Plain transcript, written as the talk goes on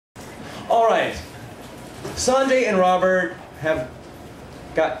All right. Sanjay and Robert have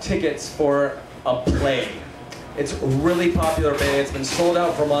got tickets for a play. It's a really popular play. It's been sold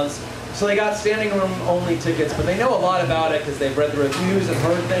out for months. So they got standing room only tickets, but they know a lot about it because they've read the reviews and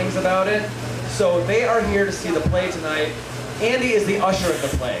heard things about it. So they are here to see the play tonight. Andy is the usher of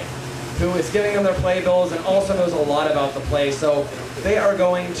the play, who is giving them their playbills and also knows a lot about the play. So they are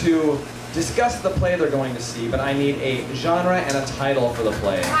going to discuss the play they're going to see, but I need a genre and a title for the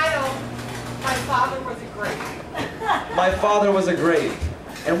play. Title, My Father Was a Grape. My Father Was a Grape.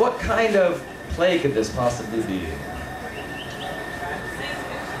 And what kind of play could this possibly be?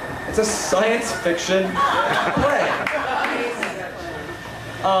 It's a science fiction play.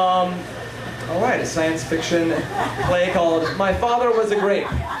 All right, a science fiction play called My Father Was a Grape.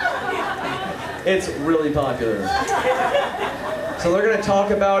 It's really popular. So they're going to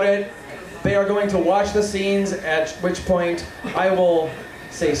talk about it. They are going to watch the scenes, at which point I will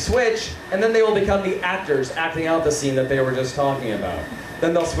say switch, and then they will become the actors acting out the scene that they were just talking about.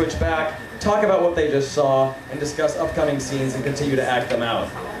 Then they'll switch back, talk about what they just saw, and discuss upcoming scenes and continue to act them out.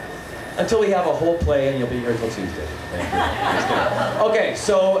 Until we have a whole play, and you'll be here till Tuesday. Thank you. Okay,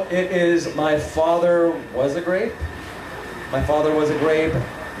 so it is My Father Was a Grape. My Father Was a Grape,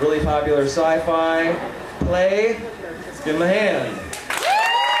 really popular sci-fi play. Let's give him a hand.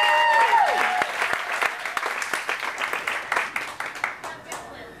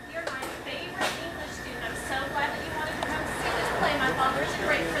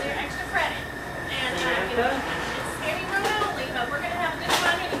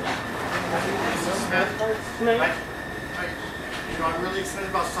 I'm really excited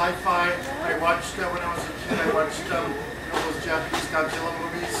about sci-fi. I watched, when I was a kid, I watched those Japanese Godzilla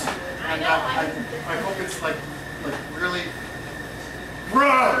movies. And I hope it's like really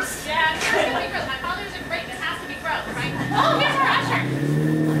gross. Yeah, it's going to be gross. My Father's a Grape. It has to be gross, right? Oh, here's our usher.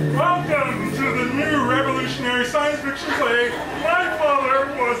 Welcome to the new revolutionary science fiction play, My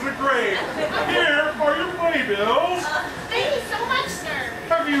Father Was a Grape. Here are your playbills. Thank you so much, sir.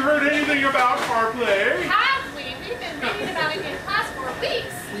 Have you heard anything about our play? Have we? We've been reading about it in class for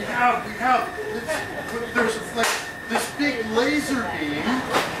weeks. We have. There's like this big laser beam,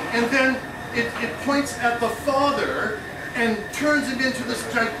 and then it points at the father and turns him into this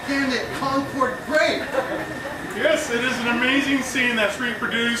gigantic Concord grape. Yes, it is an amazing scene that's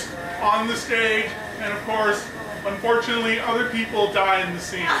reproduced on the stage, and of course, unfortunately, other people die in the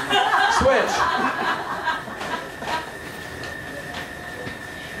scene. Switch.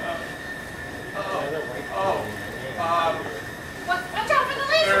 Watch out for the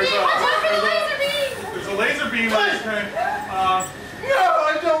laser beam! Watch out for the laser beam! There's a laser beam that's No,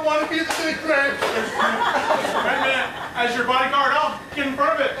 I don't want to be the big grape. wait a minute, as your bodyguard, I'll get in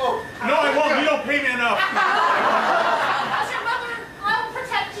front of it. Oh, no, I won't. You don't pay me enough. As your mother, I will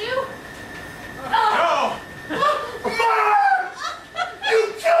protect you. No. Mom!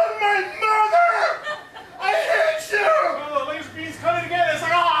 You killed my mother! I hate you! Oh, the laser beam's coming again. It's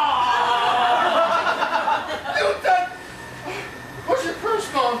like, ah! You done... What's your purse,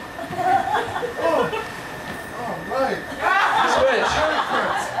 Mom? Oh, right. Switch.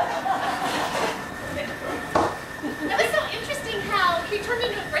 It was so interesting how he turned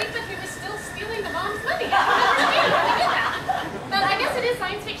into a grape, but he was still stealing the mom's money. I never knew how he did that. But I guess it is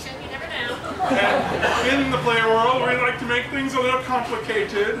science fiction. You never know. And in the play world, we like to make things a little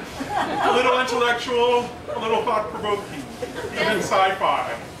complicated, a little intellectual, a little thought-provoking, even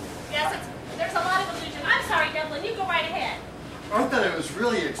sci-fi. Yes, there's a lot of illusion. I'm sorry, Devlin. You go right ahead. I thought it was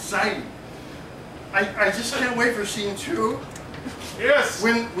really exciting. I just can't wait for scene 2. Yes.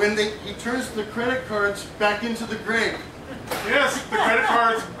 When he turns the credit cards back into the grape. Yes, the credit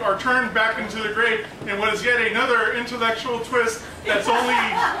cards are turned back into the grape in what is yet another intellectual twist that's only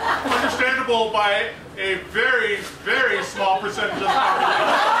understandable by a very, very small percentage of the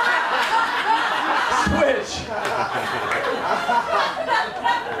population. Switch.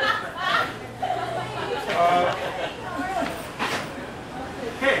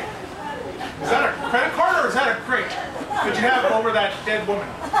 Hey, is that a credit card or is that a crate? Could you have it over that dead woman?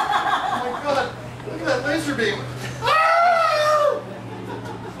 Oh my God, look at that laser beam.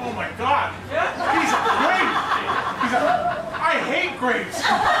 Oh my God, he's a grape! I hate grapes! I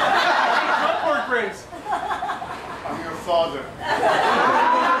hate Concord grapes! I'm your father.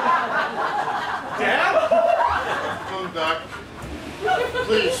 Dad? Come back.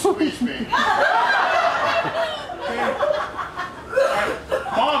 Please squeeze me.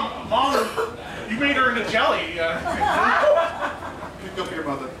 Mom, you made her into jelly. Pick up your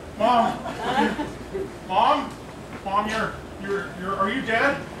mother. Mom, are you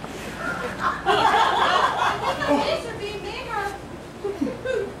dead? Laser beam bigger.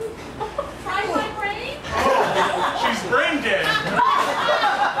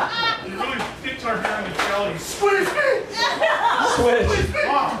 Switch.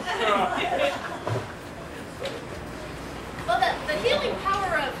 Well, the healing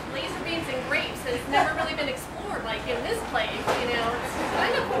power of laser beams and grapes has never really been explored, like in this play, you know. It's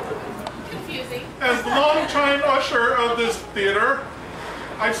kind of confusing. As the longtime usher of this theater,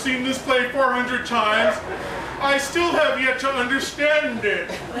 I've seen this play 400 times. I still have yet to understand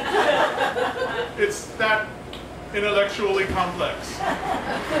it. It's that intellectually complex.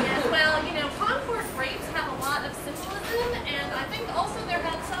 Yes, well, you know, Concord grapes have a lot of symbolism, and I think also there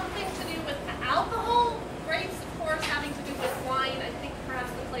had something to do with alcohol. Grapes, of course, having to do with wine. I think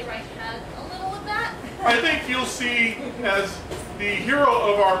perhaps the playwright had a little of that. I think you'll see as the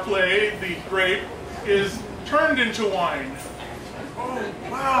hero of our play, the grape, is turned into wine. Oh,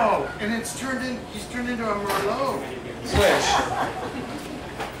 wow. And he's turned into a Merlot. Switch.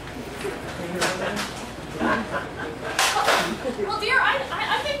 Well, dear,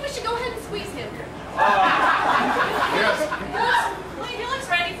 I think we should go ahead and squeeze him. Yes. He looks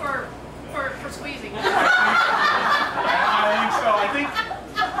ready for squeezing. I think so. I think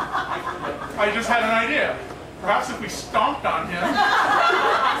I just had an idea. Perhaps if we stomped on him.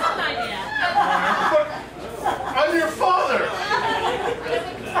 That's an idea. But I'm your father.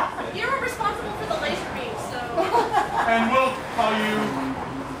 You're responsible for the laser beam, so... And we'll call you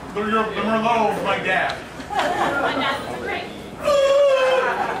the Merlot of my dad. My dad was great.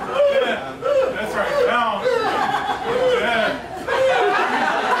 Yeah, that's right. Now. Yeah.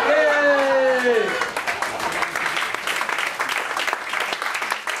 Yay!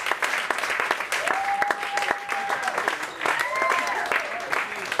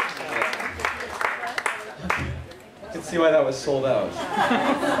 You can see why that was sold out.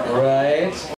 Right?